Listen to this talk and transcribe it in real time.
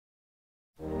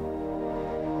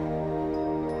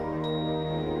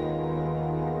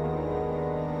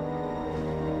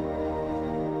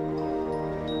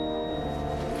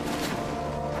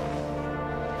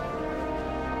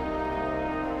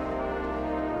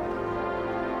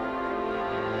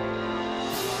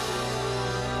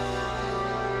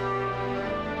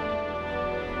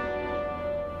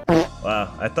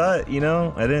I thought, you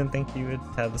know, I didn't think you would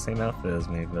have the same outfit as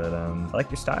me, but I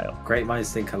like your style. Great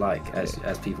minds think alike, as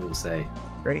people will say.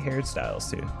 Great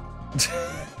hairstyles too.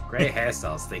 Great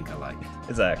hairstyles think alike.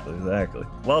 Exactly.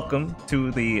 Welcome to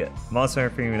the Monster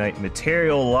Hunter Freedom Unite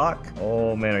Material Lock.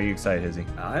 Oh man, are you excited, Izzy?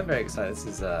 I'm very excited. This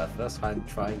is first time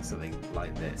trying something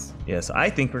like this. Yes, I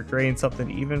think we're creating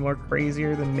something even more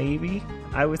crazier than maybe,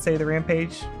 I would say, the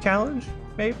Rampage Challenge.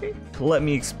 Maybe? Let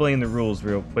me explain the rules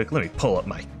real quick. Let me pull up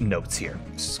my notes here.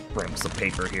 Scramble some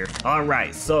paper here.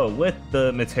 Alright, so with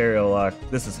the material lock,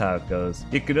 this is how it goes.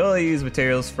 You could only use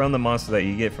materials from the monster that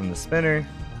you get from the spinner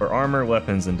for armor,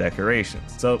 weapons, and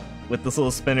decorations. So with this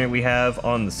little spinner we have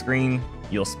on the screen,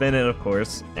 you'll spin it, of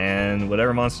course, and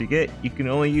whatever monster you get, you can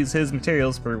only use his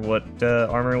materials for what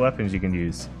armor and weapons you can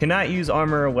use. Cannot use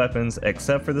armor or weapons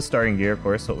except for the starting gear, of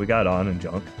course, what we got on and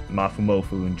junk,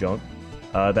 Mafumofu and junk.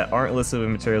 That aren't listed with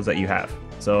materials that you have.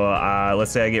 So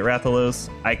let's say I get Rathalos,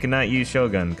 I cannot use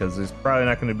Shogun because there's probably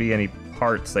not going to be any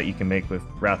parts that you can make with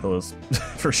Rathalos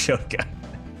for Shogun.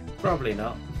 Probably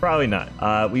not. Probably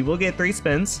not. We will get 3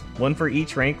 spins, 1 for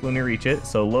each rank when we reach it.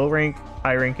 So low rank,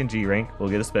 high rank, and G rank we'll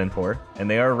get a spin for. And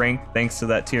they are ranked thanks to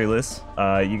that tier list.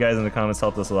 You guys in the comments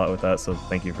helped us a lot with that, so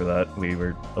thank you for that. We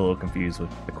were a little confused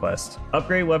with the quest.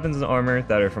 Upgrade weapons and armor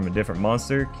that are from a different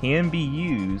monster can be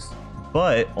used,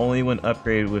 but only when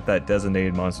upgraded with that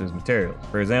designated monster's material.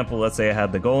 For example, let's say I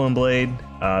had the Golem Blade.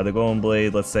 The Golem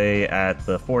Blade, let's say at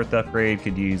the 4th upgrade,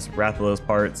 could use Rathalos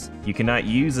parts. You cannot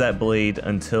use that blade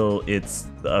until it's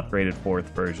the upgraded 4th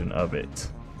version of it,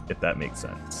 if that makes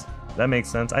sense. That makes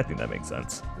sense? I think that makes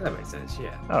sense. That makes sense,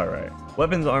 yeah. Alright.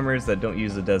 Weapons and armors that don't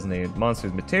use the designated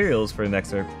monster's materials for the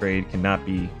next upgrade cannot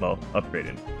be, well,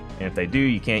 upgraded. And if they do,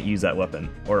 you can't use that weapon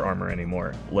or armor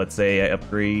anymore. Let's say I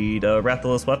upgrade a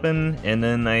Rathalos weapon, and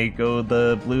then I go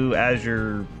the blue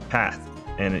azure path,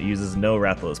 and it uses no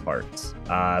Rathalos parts.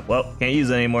 Well, can't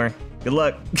use it anymore. Good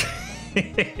luck.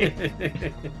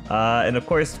 And of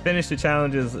course, finish the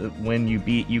challenges when you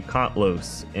beat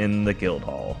Eukontlos in the guild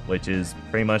hall, which is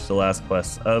pretty much the last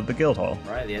quest of the guild hall.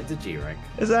 Right, the end of G rank.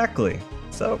 Exactly.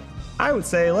 So I would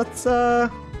say let's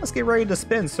get ready to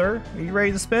spin, sir. Are you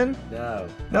ready to spin? No.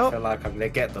 Nope. I feel like I'm gonna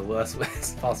get the worst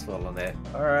ways possible on it.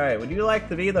 All right. Would you like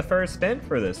to be the first spin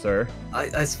for this, sir?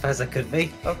 I suppose I could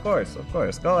be. Of course.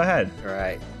 Go ahead. All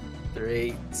right.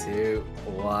 3, 2,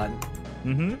 1.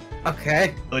 Mm-hmm.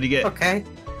 Okay. What do you get? Okay.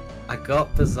 I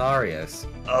got Bizarrios.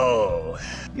 Oh,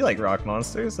 you like rock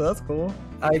monsters, so that's cool.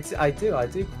 I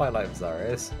do quite like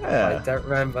Bizarrios. Yeah. I don't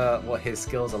remember what his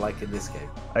skills are like in this game.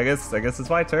 I guess it's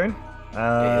my turn.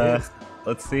 It is.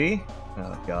 Let's see.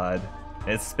 Oh god,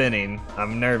 it's spinning.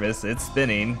 I'm nervous. It's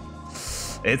spinning.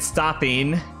 It's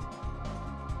stopping.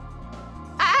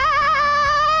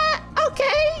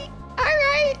 Okay. All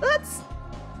right.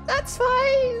 That's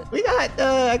fine. We got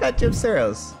I got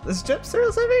Gypceros. Does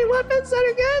Gypceros have any weapons that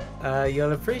are good?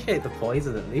 You'll appreciate the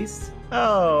poison at least.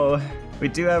 Oh, we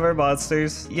do have our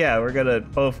monsters. Yeah, we're gonna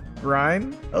both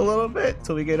grind a little bit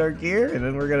till we get our gear, and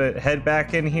then we're gonna head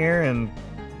back in here and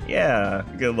yeah.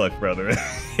 Good luck, brother.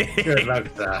 Good luck,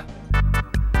 sir.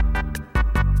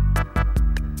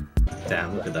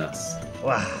 Damn, look at us.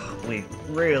 Wow, we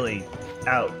really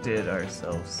outdid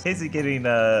ourselves. Is he getting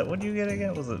what do you get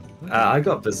again? Was it? I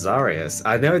got Bizarrios.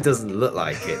 I know it doesn't look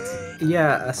like it.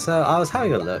 Yeah, so I was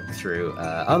having a look through.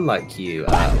 Unlike you,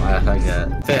 I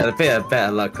had a bit of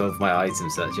better luck of my item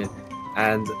searching.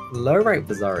 And low rank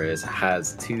Bizarrios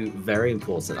has 2 very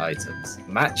important items: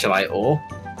 Matchlite ore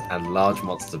and large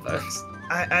monster bones.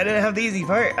 I didn't have the easy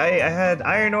part. I had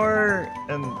iron ore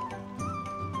and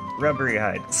rubbery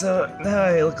hide. So now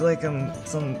I look like I'm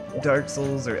some Dark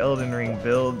Souls or Elden Ring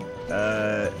build.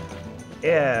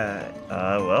 Yeah.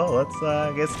 Well,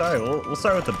 let's get started. We'll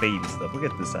start with the baby stuff. We'll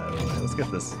get this out of the way. Let's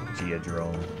get this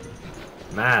Geodrome.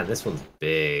 Man, this one's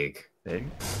big. Big?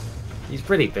 He's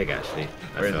pretty big, actually.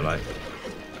 I feel like.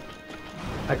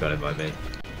 I got him by me.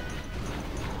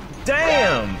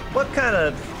 Damn! What kind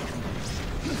of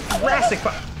Jurassic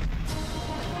Park?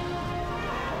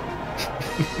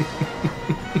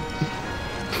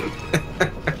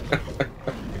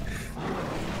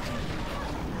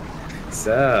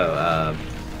 So,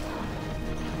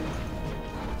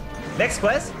 next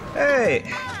quest? Hey!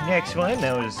 Next one,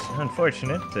 that was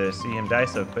unfortunate to see him die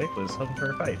so quick, was hoping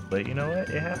for a fight, but you know what?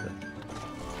 It happened.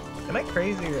 Am I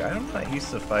crazy or I'm not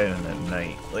used to fighting at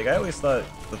night? Like, I always thought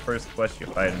the first quest you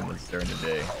fight him was during the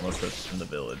day, unless it's in the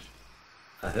village.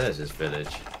 I think it's just village.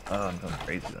 Oh, I'm going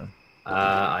crazy then.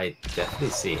 I definitely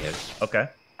see him. Okay.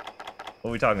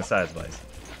 What are we talking size-wise?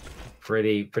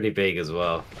 Pretty big as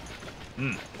well.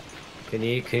 Hmm. Can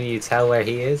you tell where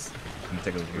he is? Let me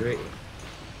take a look here.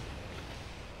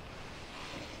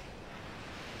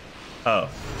 Oh,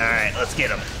 alright, let's get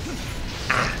him.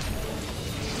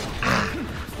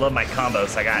 Love my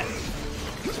combos. I got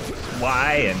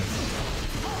Y and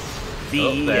B.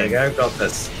 Oh, there you go, got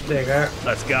this. There you go.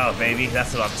 Let's go, baby.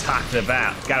 That's what I'm talking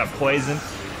about. Got a poison.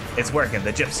 It's working.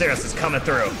 The Gypceros is coming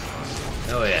through.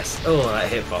 Oh, yes. Oh,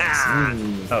 that hitbox.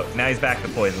 Oh, now he's back to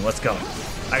poison. Let's go.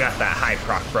 I got that high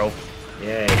proc, bro.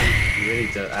 Yeah, he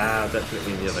really does.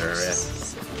 Definitely in the other area.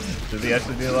 Does he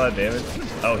actually do a lot of damage?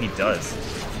 Oh, he does.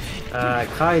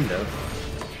 Kind of.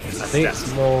 I think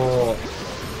it's more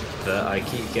that I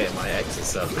keep getting my exit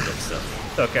stuff and stuff.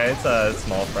 It's okay. It's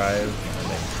small fries.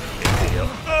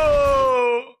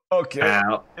 Oh! Okay.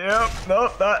 Ow. Yep.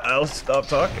 Nope. I'll stop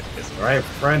talking. It's Right in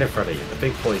front of you. The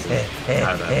big poison.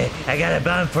 I got a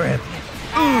bomb for him.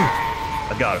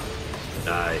 I got him.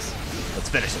 Nice. Let's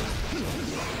finish him.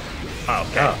 Oh,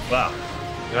 okay. Oh. Wow.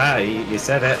 Wow, you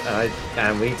said it,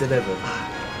 and we delivered.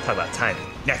 Talk about timing.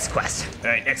 Next quest. All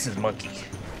right, next is monkey.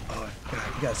 Oh,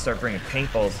 God, you gotta start bringing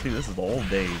paintballs too. This is the old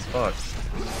days. Fuck.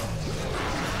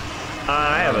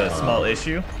 I have a small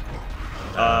issue.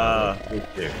 Me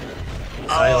too.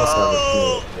 I also have a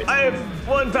cool. I have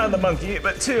 1 pound of monkey,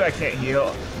 but 2 I can't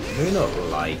heal. Maybe not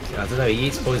like. I don't know. He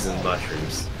eats poison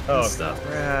mushrooms and stuff.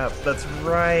 Crap! That's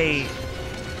right.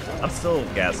 I'm still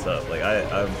gassed up. Like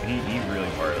he really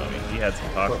hard on me. He had some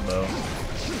talk though.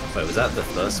 Wait, was that the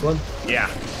first one? Yeah.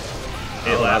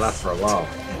 It lasts for a while.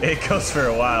 It goes for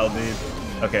a while, dude.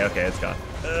 Okay, it's gone.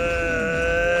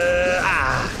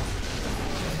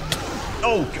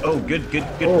 Oh, good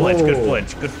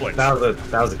flinch. That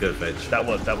was a good flinch. That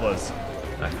was.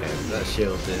 Okay, that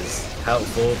shield is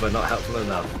helpful, but not helpful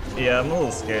enough. Yeah, I'm a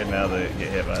little scared now to get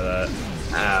hit by that.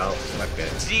 Ow. Okay.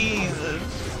 Jesus.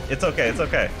 It's okay.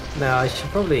 Now I should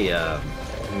probably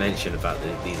mention about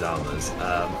these armors.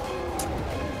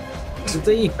 The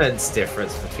defense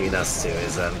difference between us two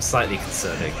is slightly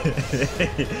concerning.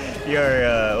 You're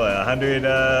what, 100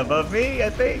 above me, I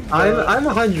think. I'm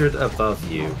 100 above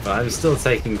you, but I'm still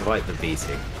taking quite the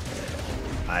beating.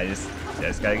 I just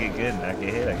gotta get good and not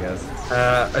get hit, I guess.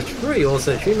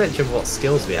 Should we mention what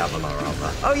skills we have on our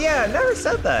armor? Oh yeah, I never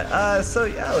said that. So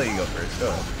yeah, I'll let you go first. Go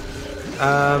ahead.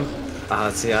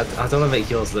 See, I don't want to make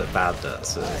yours look bad,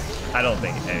 so. I don't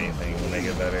think anything will make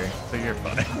it better, so you're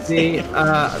fine. See,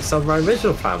 so my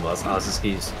original plan was I'll just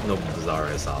use normal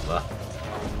Bizarro's armor.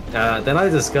 Then I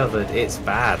discovered it's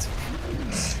bad.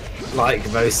 Like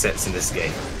most sets in this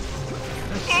game.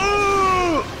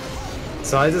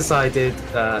 So I decided,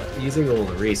 using all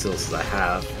the resources I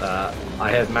have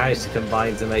managed to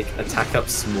combine to make attack up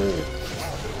small.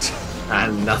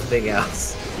 And nothing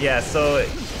else. Yeah, so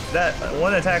that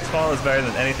one attack small is better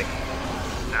than anything.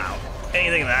 Ow.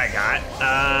 Anything that I got.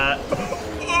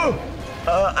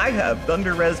 I have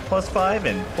Thunder Res +5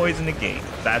 and Poison Negate.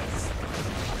 That's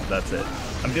it.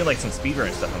 I'm doing like some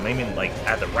speedrun stuff. I'm aiming like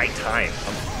at the right time.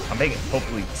 I'm making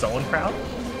hopefully someone proud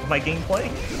of my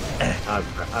gameplay. I'm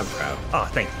proud. Oh,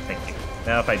 thank you.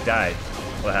 Now if I died,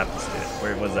 what happens to it?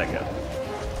 Where does that go?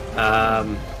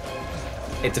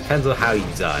 It depends on how you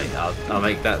die. I'll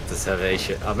make that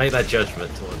determination. I'll make that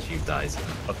judgment towards you dies.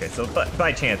 Okay, so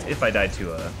by chance, if I died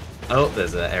to a... Oh,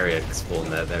 there's an area spawn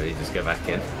there. There, you just go back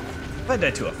in. If I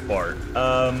died to a fart,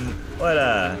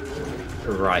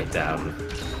 Right down.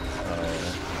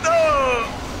 Oh!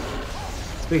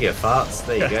 Speaking of farts,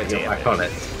 there you go. You're back on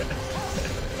it.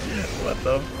 What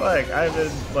the fuck? I've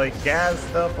been like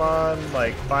gassed up on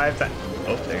like 5 times.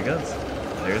 Oh, there he goes.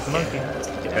 There's the monkey.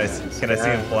 Can I see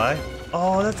him fly?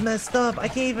 Oh, that's messed up. I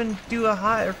can't even do a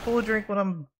hot or cool drink when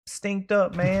I'm stinked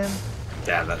up, man.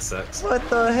 Damn, that sucks. What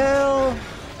the hell?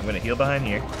 I'm gonna heal behind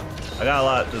here. I got a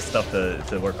lot of stuff to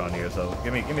work on here, so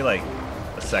give me like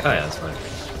a second. Oh yeah, that's fine.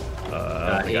 I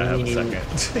don't think I have a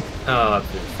second. Oh, I've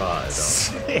been fired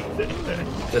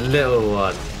off. The little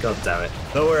one. God damn it.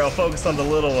 Don't worry, I'll focus on the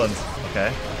little ones.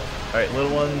 Okay. Alright,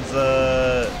 little ones,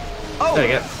 Oh! There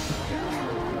you go.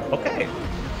 Okay.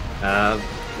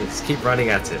 Let's keep running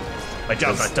at it. My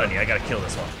job's not done yet. I gotta kill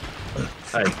this one.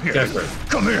 Alright, go for it.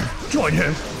 Come here. Join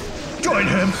him. Join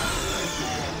him.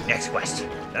 Next quest.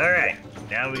 Alright.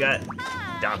 Now we got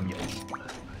Damian.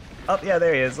 Oh, yeah,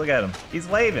 there he is. Look at him. He's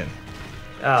waving.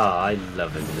 Oh, I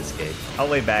love him in this game. I'll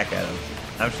wave back at him.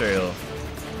 I'm sure he'll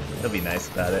be nice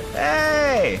about it.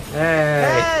 Hey!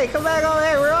 Hey! Hey! Come back over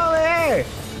here! We're over here!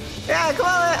 Yeah, come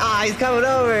on! Ah, he's coming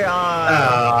over!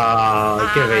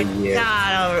 Oh, give it you.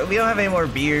 God, we don't have any more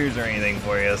beers or anything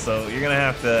for you, so you're gonna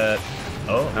have to...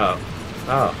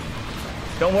 Oh.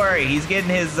 Don't worry, he's getting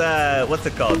his, what's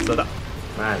it called? So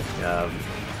Man,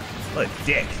 what a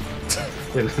dick.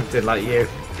 didn't like you.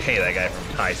 Hey, that guy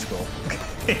from high school.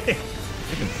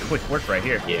 Quick work right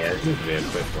here. Yeah, this is gonna be a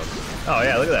quick one. Oh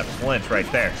yeah, look at that flinch right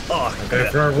there. Oh, Go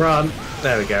for a run.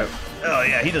 There we go. Oh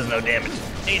yeah, he does no damage.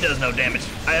 He does no damage.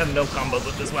 I have no combos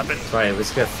with this weapon. Right, we're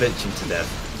just gonna flinch him to death.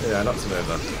 Yeah, knocked him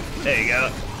over. There you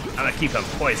go. I'm gonna keep him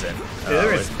poisoned. Dude,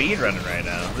 they're speed running right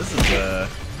now. This is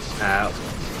Ow.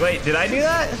 Wait, did I do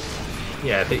that?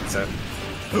 Yeah, I think so.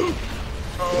 He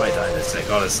might die in a sec,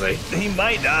 honestly. He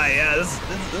might die. Yeah, this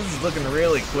is looking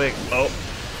really quick. Oh.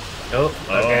 Oh,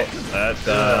 okay.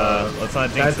 Let's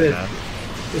not jinx it now.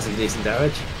 This is decent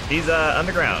damage. He's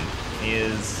underground. He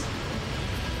is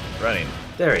running.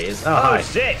 There he is. Oh, Oh hi.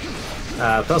 shit!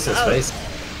 Puzzle space.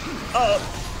 Oh.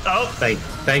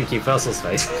 Thank you, puzzle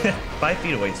space. 5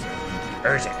 feet away, sir.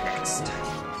 Urgent next.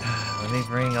 Let me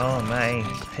bring all my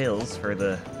pills for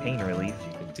the pain relief.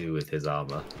 You can do with his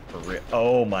armor. For real.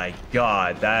 Oh my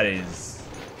god, that is.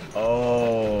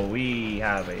 Oh, we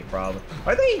have a problem.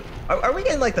 Are we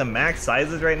getting like the max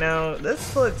sizes right now?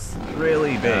 This looks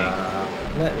really big.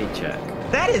 Let me check.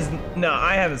 That is, no,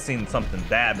 I haven't seen something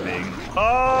that big.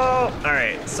 Oh, all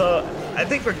right, so I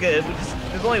think we're good.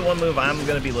 There's only one move I'm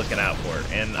gonna be looking out for,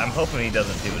 and I'm hoping he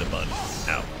doesn't do it a bunch.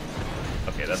 Ow.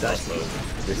 Okay, that's also.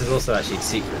 This is also actually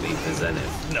secretly the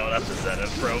Zenith. No, not the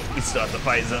Zenith, bro. We still have to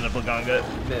fight Zenith Laganga.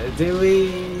 Do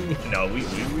we? No, we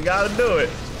gotta do it.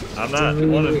 I'm not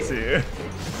wanting to.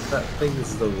 That thing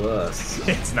is the worst.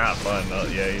 It's not fun. Oh,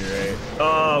 yeah, you're right.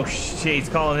 Oh shit, he's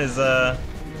calling his The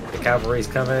cavalry's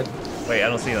coming. Wait, I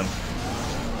don't see them.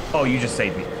 Oh, you just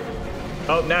saved me.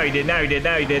 Oh, now he did.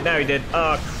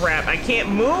 Oh crap, I can't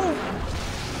move.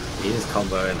 He is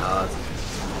comboing hard.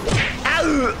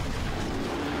 Ow!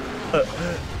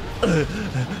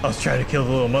 I was trying to kill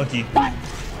the little monkey.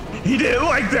 He didn't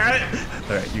like that.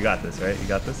 All right, you got this, right? You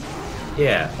got this.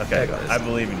 Yeah. Okay, got this. I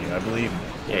believe in you. I believe in you.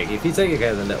 Yeah, if you take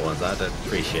care of the net ones, I'd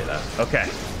appreciate that. Okay,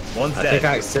 one's I dead. think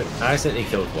I accidentally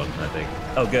killed one, I think.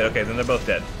 Oh, good. Okay, then they're both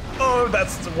dead. Oh,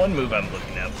 that's the one move I'm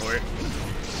looking out for.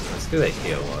 Let's do a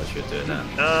heal while you're doing that.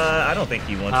 I don't think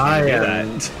he wants you to do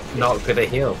that. Not gonna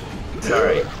heal.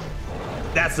 Sorry.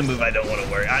 That's the move I don't want to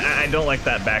worry. I don't like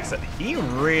that backside. He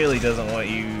really doesn't want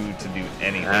you to do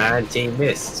anything. And he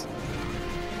missed.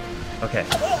 Okay.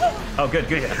 Oh, good.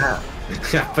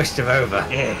 I pushed him over.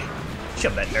 Yeah.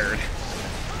 Shove that nerd.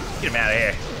 Get him out of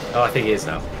here. Oh, I think he is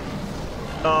now.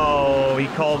 Oh, he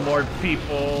called more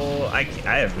people. I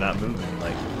have not moved in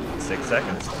like 6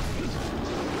 seconds.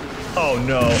 Oh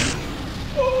no.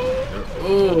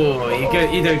 Oh,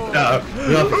 you don't.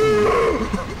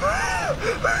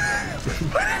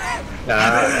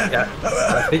 Yeah.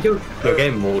 I think you're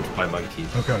getting mauled by monkeys.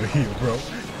 I gotta heal, bro.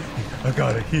 I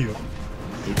gotta heal.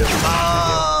 He doesn't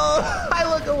Oh, I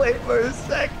look away for a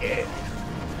second.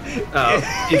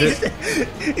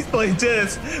 He's playing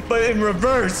tennis, but in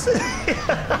reverse.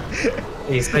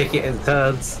 He's making it in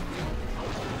turns.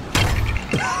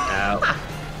 Ow.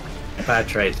 Bad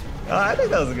trade. Oh, I think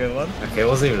that was a good one. Okay, it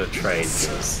wasn't even a trade. It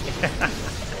was...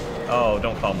 Oh,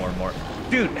 don't call more and more.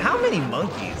 Dude, how many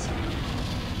monkeys?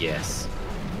 Yes.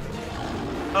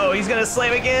 Oh, he's gonna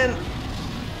slam again.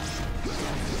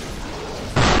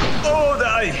 Oh,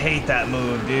 I hate that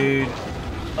move, dude.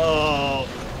 Oh,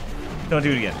 don't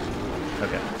do it again.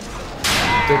 Okay.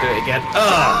 Don't do it again.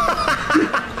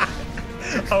 Oh!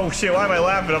 Oh shit! Why am I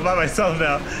laughing? I'm by myself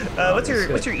now. What's your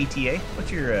ETA?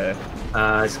 What's your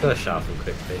It's gonna sharpen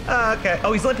quickly. Okay.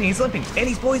 Oh, he's limping, and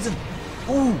he's poisoned.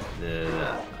 Ooh.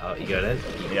 Oh, you got it?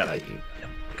 Yeah. He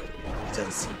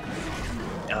doesn't see.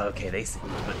 Oh, okay, they see,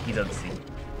 but he doesn't see.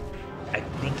 I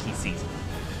think he sees me.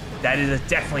 That is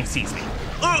definitely sees me.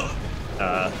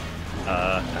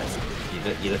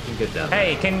 You're looking good down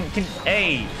Hey,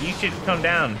 hey, you should come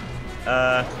down.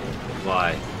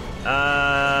 Why?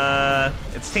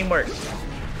 It's teamwork.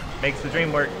 Makes the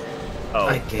dream work. Oh,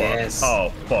 I guess. Fuck.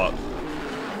 Oh, fuck.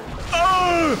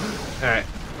 Oh! Alright.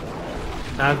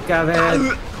 I'm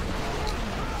coming.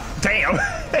 Damn!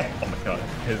 Oh my god.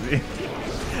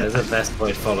 There's a best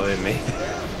boy following me.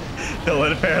 Don't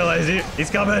let it paralyze you. He's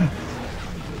coming.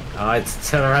 Oh, I'd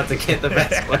turn around to get the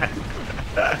best boy.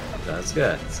 That's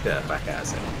good. Let's get back at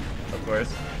it. Of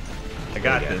course. I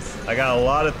got this. I got a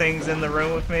lot of things in the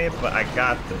room with me, but I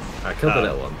got this. I killed the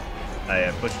little one.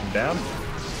 I pushed him down.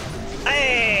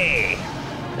 Hey!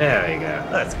 There we go.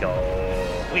 Let's go.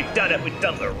 We've done it. We've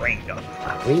done the ring.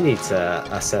 We need to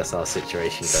assess our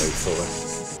situation going forward.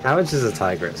 How much is a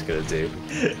Tigrex gonna do?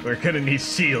 We're gonna need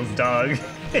shields, dog.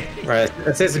 Right,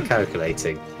 let's do some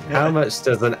calculating. How much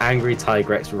does an angry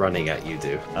Tigrex running at you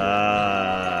do?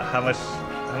 How much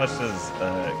does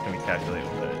can we calculate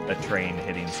with a train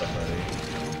hitting somebody?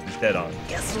 He's dead on.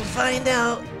 Guess we'll find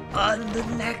out on the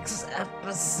next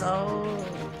episode.